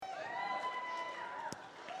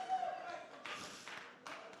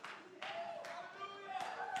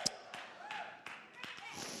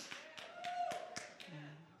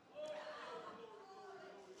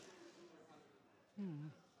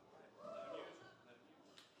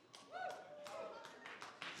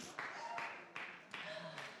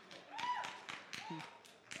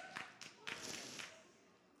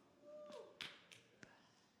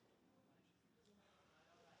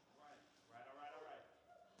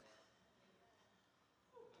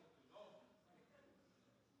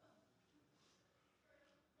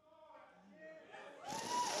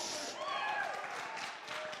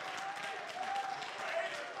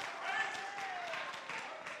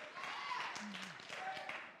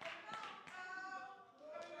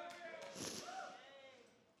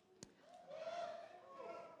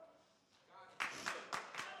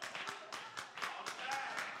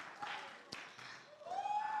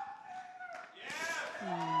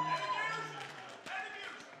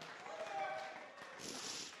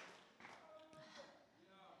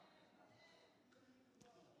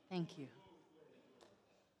Thank you.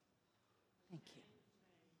 Thank you.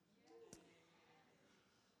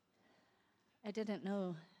 I didn't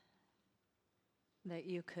know that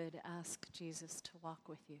you could ask Jesus to walk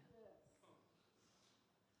with you.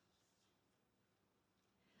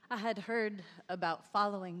 I had heard about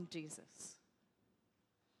following Jesus,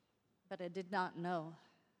 but I did not know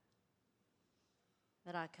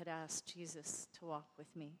that I could ask Jesus to walk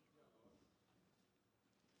with me.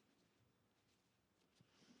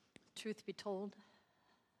 Truth be told,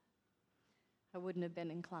 I wouldn't have been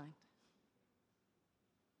inclined.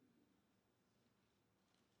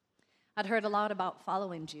 I'd heard a lot about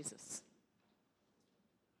following Jesus.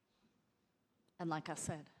 And like I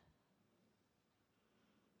said,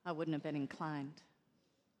 I wouldn't have been inclined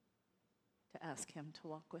to ask him to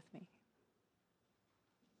walk with me.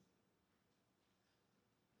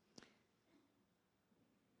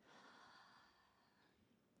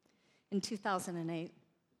 In 2008,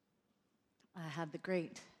 I had the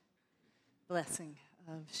great blessing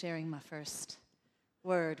of sharing my first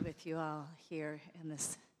word with you all here in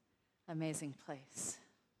this amazing place.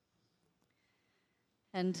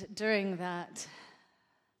 And during that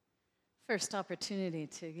first opportunity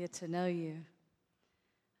to get to know you,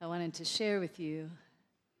 I wanted to share with you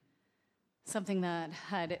something that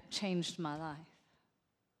had changed my life.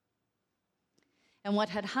 And what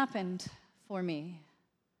had happened for me,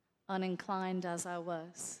 uninclined as I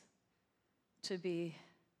was to be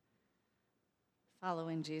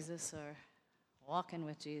following Jesus or walking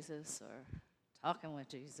with Jesus or talking with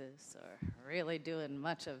Jesus or really doing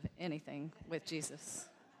much of anything with Jesus.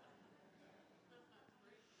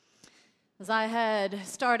 As I had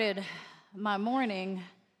started my morning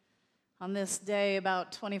on this day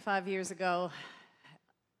about 25 years ago,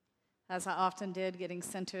 as I often did, getting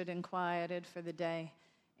centered and quieted for the day,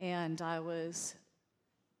 and I was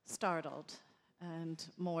startled and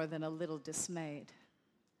more than a little dismayed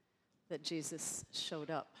that Jesus showed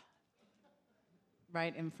up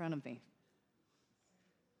right in front of me.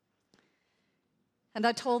 And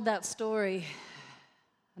I told that story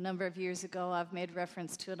a number of years ago. I've made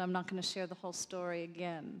reference to it. I'm not going to share the whole story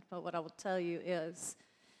again, but what I will tell you is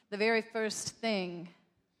the very first thing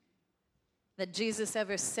that Jesus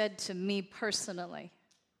ever said to me personally,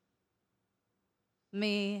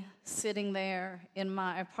 me sitting there in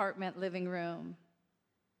my apartment living room,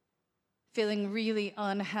 feeling really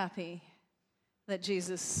unhappy that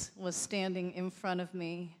Jesus was standing in front of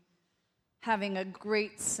me, having a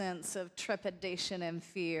great sense of trepidation and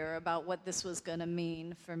fear about what this was going to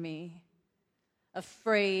mean for me,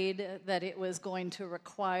 afraid that it was going to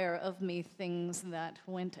require of me things that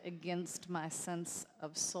went against my sense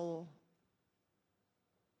of soul.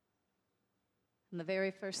 And the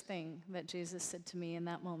very first thing that Jesus said to me in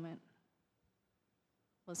that moment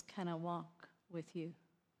was, "Can I walk with you?"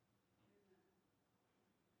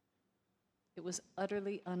 It was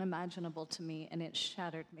utterly unimaginable to me, and it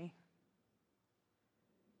shattered me.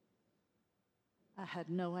 I had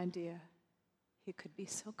no idea he could be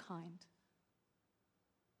so kind.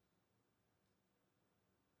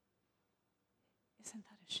 Isn't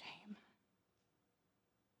that a shame?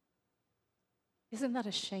 Isn't that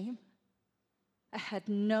a shame? I had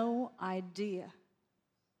no idea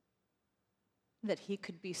that he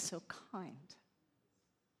could be so kind.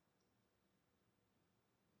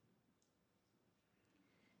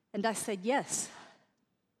 And I said yes.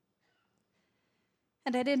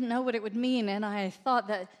 And I didn't know what it would mean, and I thought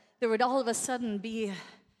that there would all of a sudden be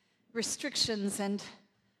restrictions and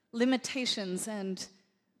limitations, and,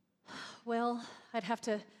 well, I'd have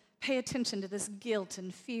to pay attention to this guilt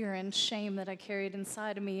and fear and shame that I carried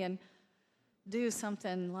inside of me and do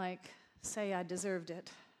something like say I deserved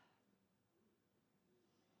it.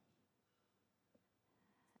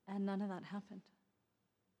 And none of that happened.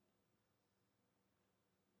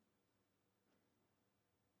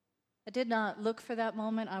 I did not look for that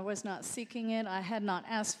moment. I was not seeking it. I had not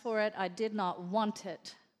asked for it. I did not want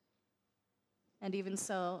it. And even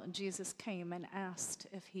so, Jesus came and asked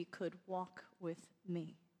if he could walk with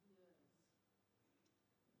me.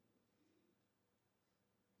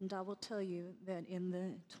 And I will tell you that in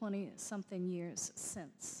the 20-something years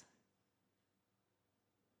since,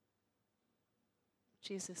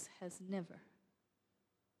 Jesus has never,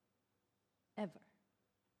 ever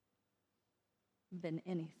been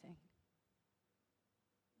anything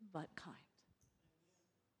but kind.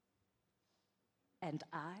 And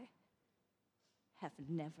I have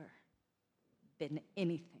never been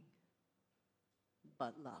anything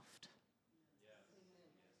but loved.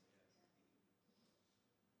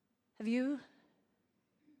 Have you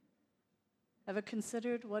ever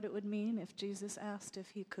considered what it would mean if Jesus asked if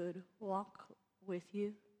he could walk with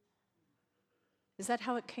you? Is that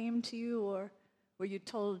how it came to you, or were you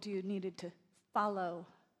told you needed to follow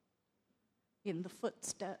in the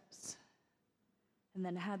footsteps and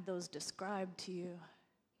then had those described to you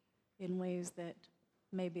in ways that,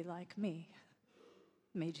 maybe like me,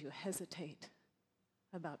 made you hesitate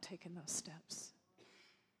about taking those steps?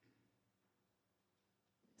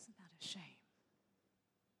 Isn't that a shame?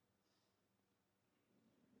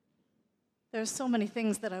 There are so many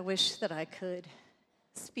things that I wish that I could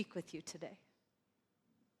speak with you today.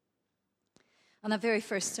 On the very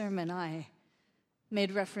first sermon, I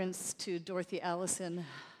made reference to Dorothy Allison,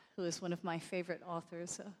 who is one of my favorite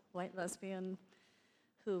authors, a white lesbian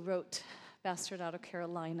who wrote Bastard Out of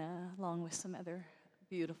Carolina, along with some other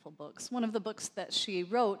beautiful books. One of the books that she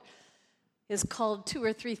wrote is called 2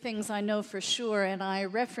 or 3 Things I Know for Sure, and I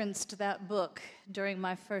referenced that book during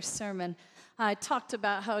my first sermon. I talked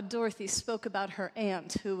about how Dorothy spoke about her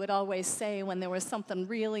aunt, who would always say when there was something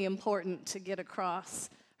really important to get across,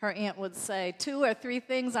 her aunt would say, 2 or 3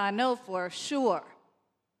 things I know for sure.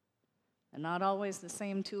 And not always the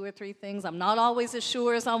same 2 or 3 things. I'm not always as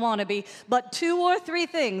sure as I want to be, but 2 or 3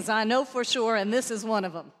 things I know for sure, and this is one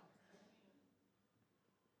of them.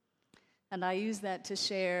 And I use that to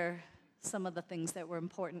share some of the things that were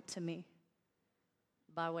important to me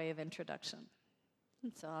by way of introduction.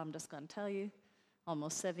 And so I'm just going to tell you,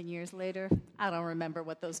 almost 7 years later, I don't remember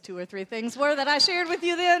what those 2 or 3 things were that I shared with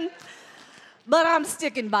you then, but I'm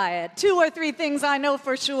sticking by it. 2 or 3 things I know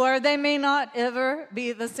for sure. They may not ever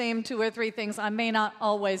be the same 2 or 3 things. I may not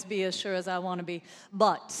always be as sure as I want to be,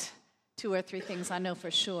 but 2 or 3 things I know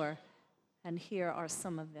for sure, and here are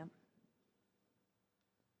some of them.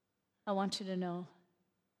 I want you to know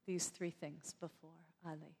these 3 things before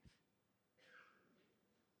I leave.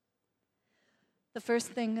 The first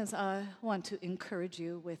thing is I want to encourage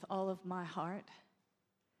you with all of my heart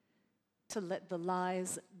to let the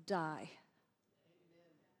lies die.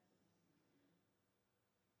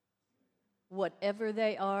 Whatever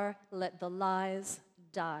they are, let the lies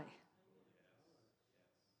die.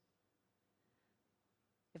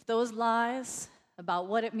 If those lies about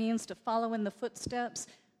what it means to follow in the footsteps,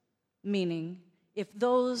 meaning if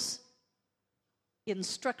those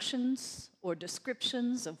instructions or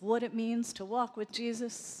descriptions of what it means to walk with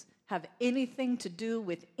Jesus have anything to do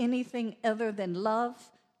with anything other than love,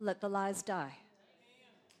 let the lies die.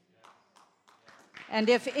 And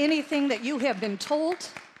if anything that you have been told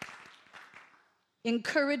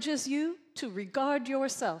encourages you to regard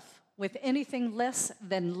yourself with anything less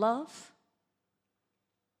than love,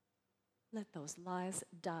 let those lies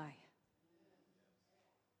die.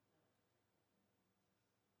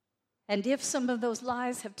 And if some of those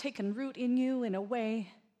lies have taken root in you in a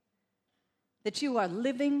way that you are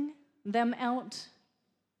living them out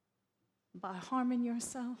by harming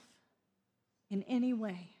yourself in any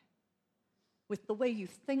way, with the way you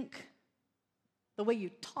think, the way you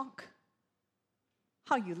talk,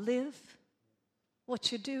 how you live,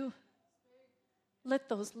 what you do, let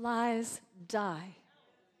those lies die.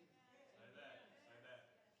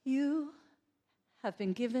 You have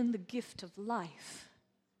been given the gift of life.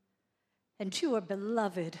 And you are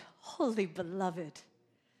beloved, wholly beloved,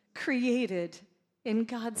 created in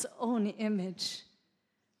God's own image.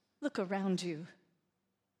 Look around you.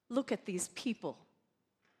 Look at these people,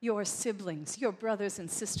 your siblings, your brothers and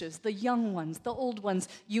sisters, the young ones, the old ones.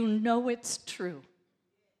 You know it's true.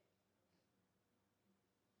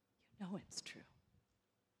 You know it's true.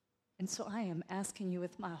 And so I am asking you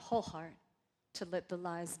with my whole heart to let the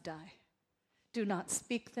lies die. Do not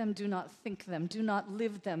speak them, do not think them, do not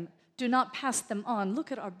live them. Do not pass them on.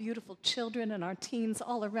 Look at our beautiful children and our teens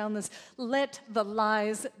all around us. Let the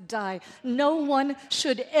lies die. No one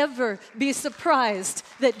should ever be surprised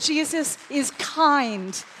that Jesus is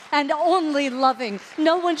kind and only loving.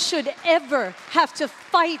 No one should ever have to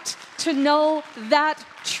fight to know that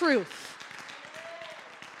truth.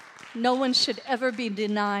 No one should ever be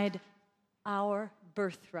denied our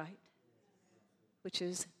birthright, which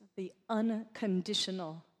is the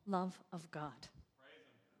unconditional love of God.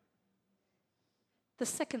 The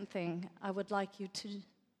second thing I would like you to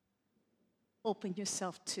open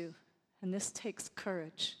yourself to, and this takes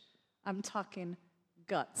courage. I'm talking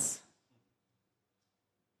guts.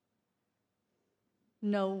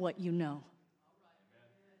 Know what you know.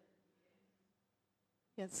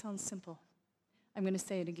 Yeah, it sounds simple. I'm going to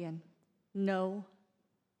say it again. Know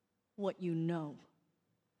what you know.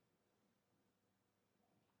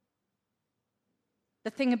 The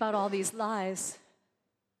thing about all these lies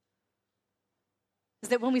is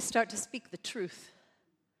that when we start to speak the truth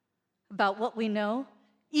about what we know,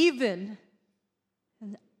 even,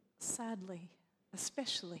 and sadly,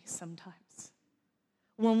 especially sometimes,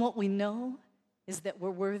 when what we know is that we're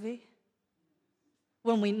worthy,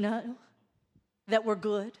 when we know that we're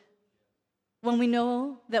good, when we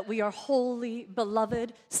know that we are holy,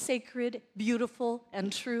 beloved, sacred, beautiful,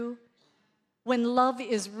 and true, when love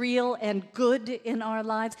is real and good in our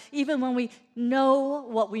lives, even when we know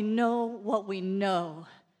what we know, what we know,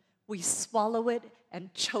 we swallow it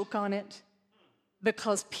and choke on it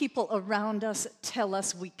because people around us tell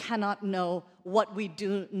us we cannot know what we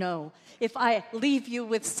do know. If I leave you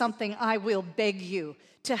with something, I will beg you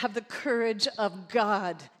to have the courage of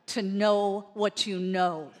God to know what you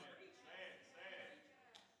know.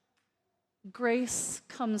 Grace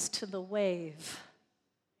comes to the wave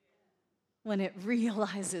when it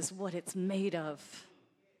realizes what it's made of.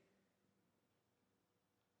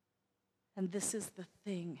 And this is the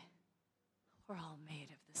thing. We're all made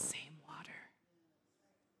of the same water.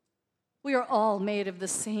 We are all made of the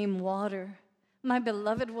same water. My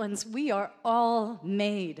beloved ones, we are all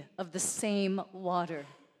made of the same water.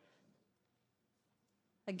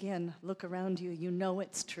 Again, look around you. You know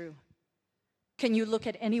it's true. Can you look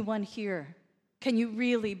at anyone here? Can you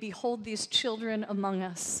really behold these children among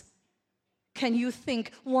us? Can you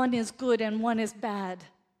think one is good and one is bad?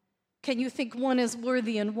 Can you think one is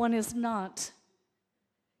worthy and one is not?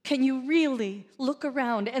 Can you really look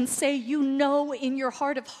around and say you know in your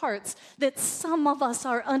heart of hearts that some of us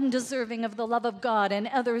are undeserving of the love of God and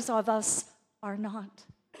others of us are not?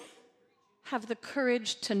 Have the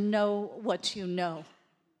courage to know what you know.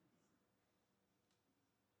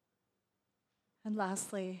 And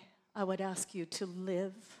lastly, I would ask you to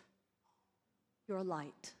live your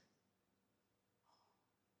light.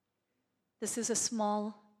 This is a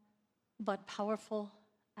small but powerful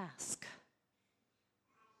ask.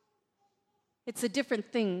 It's a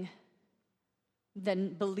different thing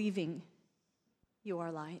than believing you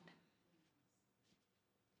are light.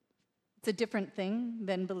 It's a different thing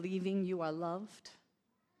than believing you are loved.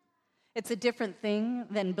 It's a different thing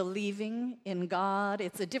than believing in God.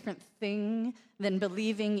 It's a different thing than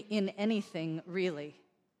believing in anything, really.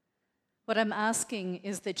 What I'm asking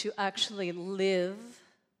is that you actually live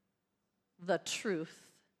the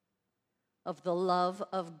truth of the love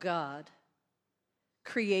of God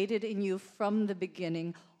created in you from the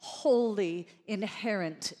beginning, wholly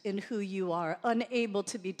inherent in who you are, unable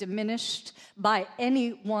to be diminished by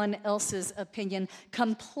anyone else's opinion,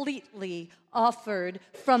 completely offered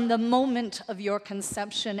from the moment of your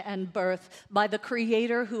conception and birth by the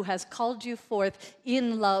Creator who has called you forth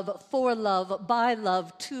in love, for love, by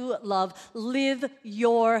love, to love. Live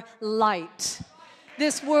your light.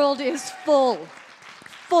 This world is full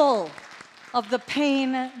of the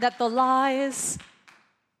pain that the lies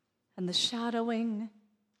and the shadowing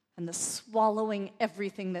and the swallowing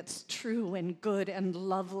everything that's true and good and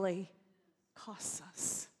lovely costs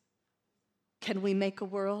us. Can we make a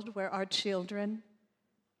world where our children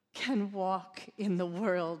can walk in the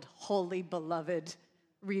world, wholly beloved,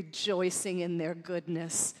 rejoicing in their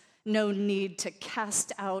goodness? No need to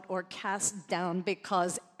cast out or cast down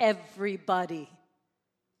because everybody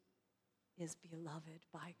is beloved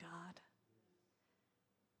by God.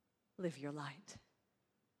 Live your light.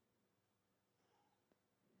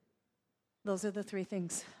 Those are the three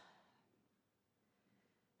things.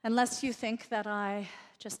 Unless you think that I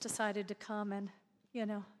just decided to come and,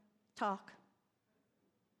 talk,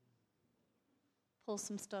 pull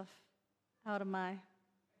some stuff out of my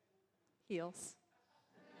heels.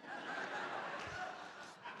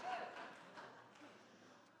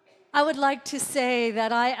 I would like to say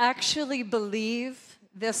that I actually believe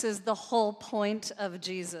this is the whole point of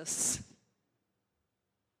Jesus.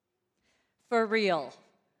 For real.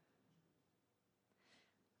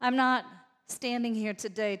 I'm not standing here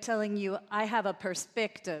today telling you I have a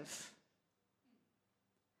perspective,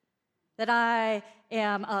 that I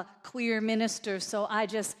am a queer minister, so I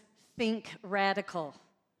just think radical.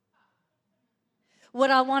 What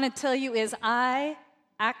I want to tell you is I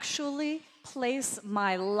actually place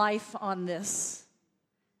my life on this,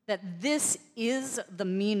 that this is the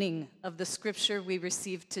meaning of the scripture we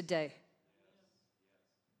received today.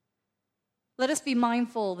 Let us be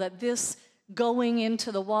mindful that this going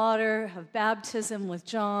into the water of baptism with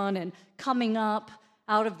John and coming up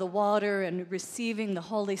out of the water and receiving the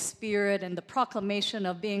Holy Spirit and the proclamation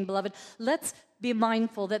of being beloved, let's be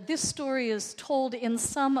mindful that this story is told in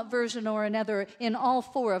some version or another in all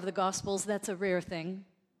four of the Gospels. That's a rare thing.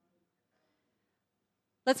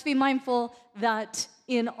 Let's be mindful that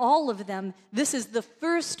in all of them, this is the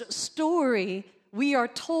first story we are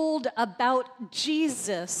told about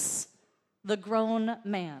Jesus, the grown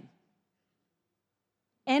man.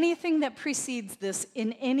 Anything that precedes this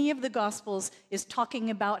in any of the Gospels is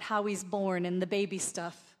talking about how he's born and the baby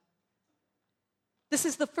stuff. This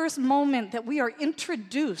is the first moment that we are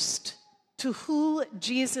introduced to who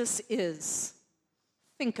Jesus is.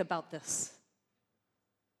 Think about this.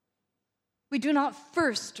 We do not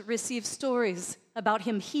first receive stories about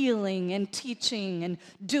him healing and teaching and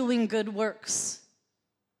doing good works.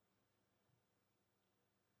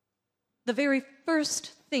 The very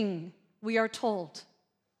first thing we are told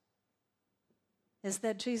is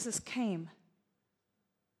that Jesus came,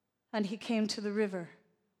 and he came to the river,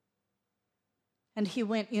 and he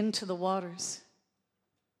went into the waters,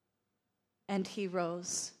 and he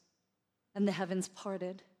rose, and the heavens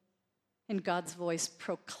parted, and God's voice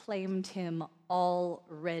proclaimed him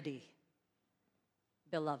already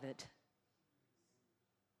beloved.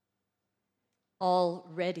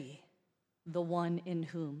 Already the one in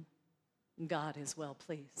whom God is well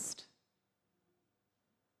pleased.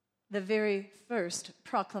 The very first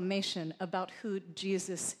proclamation about who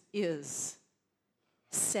Jesus is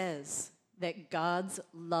says that God's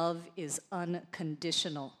love is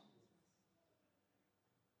unconditional.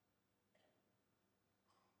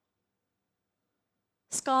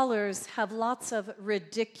 Scholars have lots of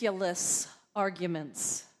ridiculous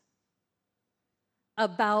arguments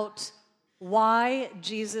about why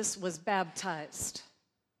Jesus was baptized.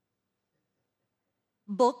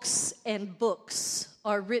 Books and books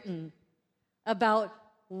are written about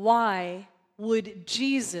why would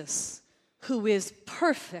Jesus, who is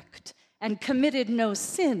perfect and committed no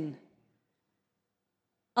sin,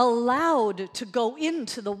 allowed to go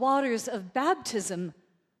into the waters of baptism,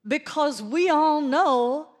 because we all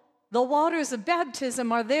know the waters of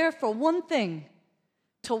baptism are there for one thing: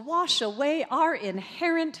 to wash away our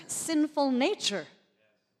inherent sinful nature.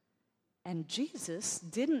 And Jesus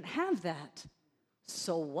didn't have that.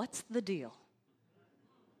 So what's the deal?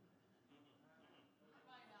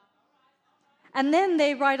 And then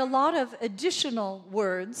they write a lot of additional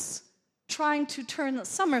words trying to turn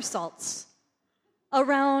somersaults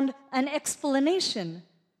around an explanation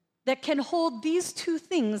that can hold these two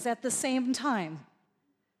things at the same time.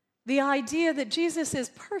 The idea that Jesus is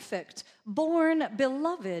perfect, born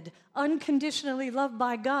beloved, unconditionally loved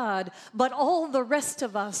by God, but all the rest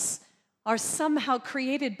of us are somehow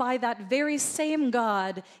created by that very same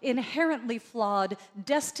God, inherently flawed,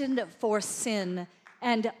 destined for sin,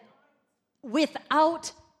 and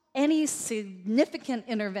without any significant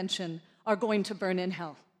intervention are going to burn in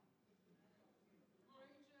hell.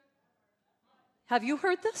 Have you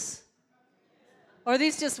heard this? Or are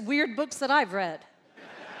these just weird books that I've read?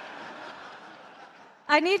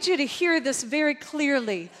 I need you to hear this very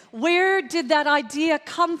clearly. Where did that idea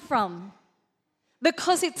come from?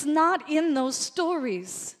 Because it's not in those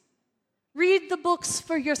stories. Read the books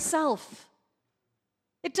for yourself.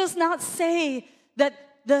 It does not say that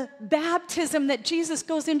the baptism that Jesus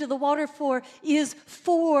goes into the water for is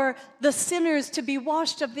for the sinners to be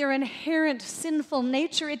washed of their inherent sinful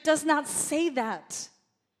nature. It does not say that.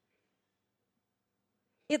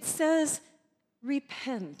 It says,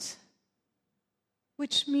 repent,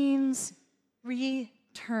 which means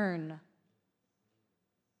return.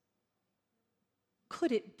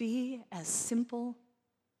 Could it be as simple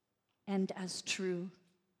and as true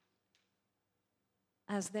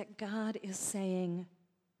as that God is saying,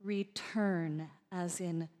 return, as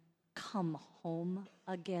in come home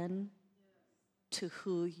again to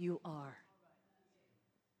who you are?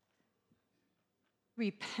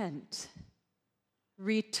 Repent,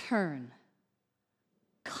 return,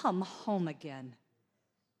 come home again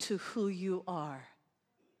to who you are.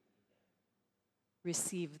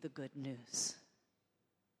 Receive the good news.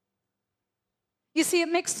 You see, it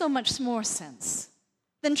makes so much more sense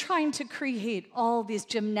than trying to create all these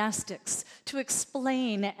gymnastics to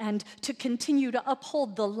explain and to continue to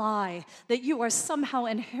uphold the lie that you are somehow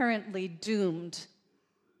inherently doomed.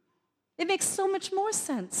 It makes so much more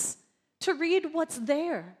sense to read what's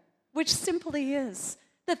there, which simply is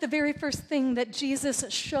that the very first thing that Jesus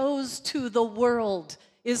shows to the world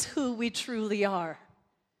is who we truly are.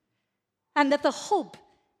 And that the hope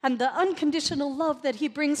and the unconditional love that he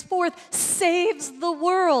brings forth saves the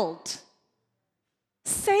world.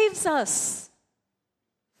 Saves us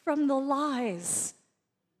from the lies.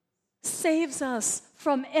 Saves us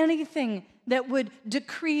from anything that would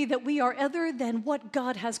decree that we are other than what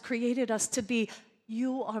God has created us to be.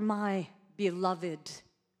 You are my beloved.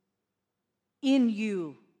 In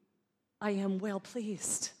you, I am well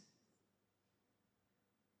pleased.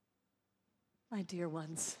 My dear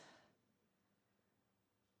ones,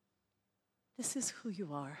 this is who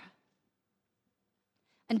you are.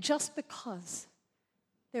 And just because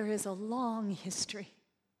there is a long history,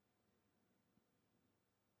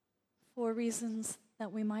 for reasons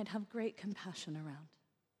that we might have great compassion around,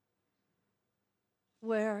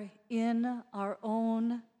 where in our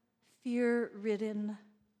own fear-ridden,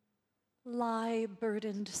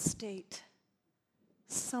 lie-burdened state,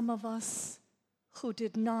 some of us who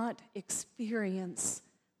did not experience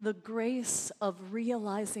the grace of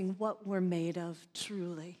realizing what we're made of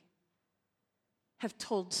truly, have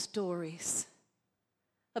told stories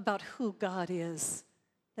about who God is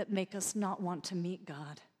that make us not want to meet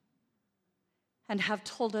God, and have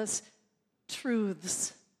told us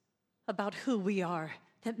truths about who we are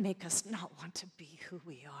that make us not want to be who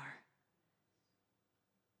we are.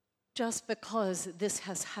 Just because this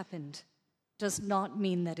has happened does not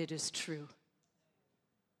mean that it is true.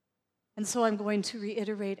 And so I'm going to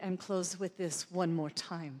reiterate and close with this one more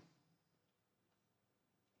time.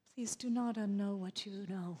 Please do not unknow what you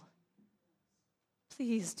know.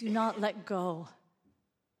 Please do not let go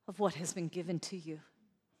of what has been given to you.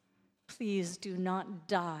 Please do not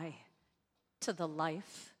die to the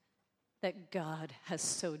life that God has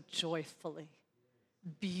so joyfully,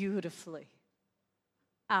 beautifully,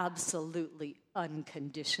 absolutely,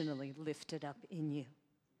 unconditionally lifted up in you.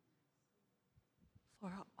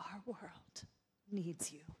 For our world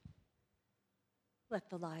needs you. Let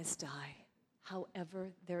the lies die. However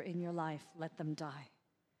they're in your life, let them die.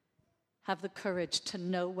 Have the courage to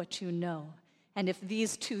know what you know. And if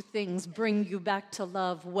these two things bring you back to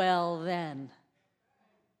love, well then.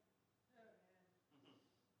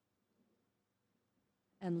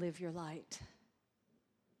 And live your light.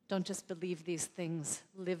 Don't just believe these things,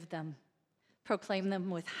 live them. Proclaim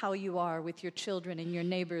them with how you are, with your children and your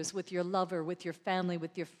neighbors, with your lover, with your family,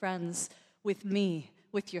 with your friends, with me,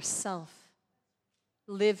 with yourself.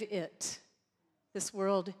 Live it. This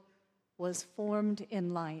world was formed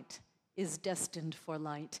in light, is destined for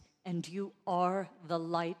light, and you are the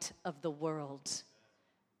light of the world.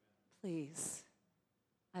 Please,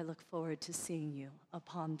 I look forward to seeing you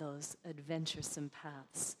upon those adventuresome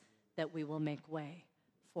paths that we will make way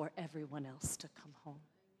for everyone else to come home.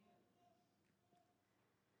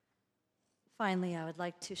 Finally, I would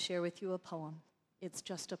like to share with you a poem. It's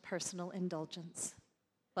just a personal indulgence,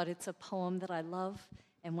 but it's a poem that I love,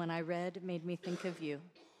 and when I read, it made me think of you.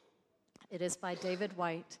 It is by David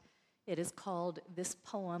White. It is called "This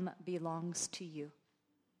Poem Belongs to You."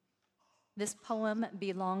 This poem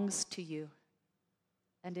belongs to you,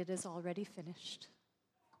 and it is already finished.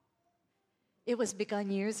 It was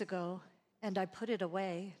begun years ago, and I put it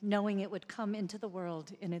away, knowing it would come into the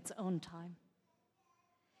world in its own time.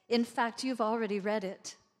 In fact, you've already read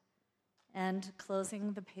it, and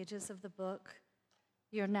closing the pages of the book,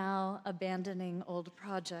 you're now abandoning old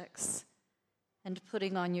projects and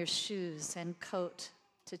putting on your shoes and coat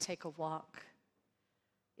to take a walk.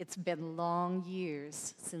 It's been long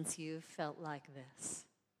years since you've felt like this.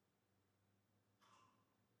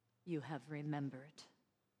 You have remembered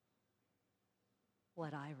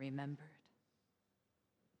what I remembered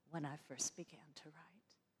when I first began to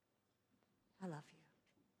write. I love you.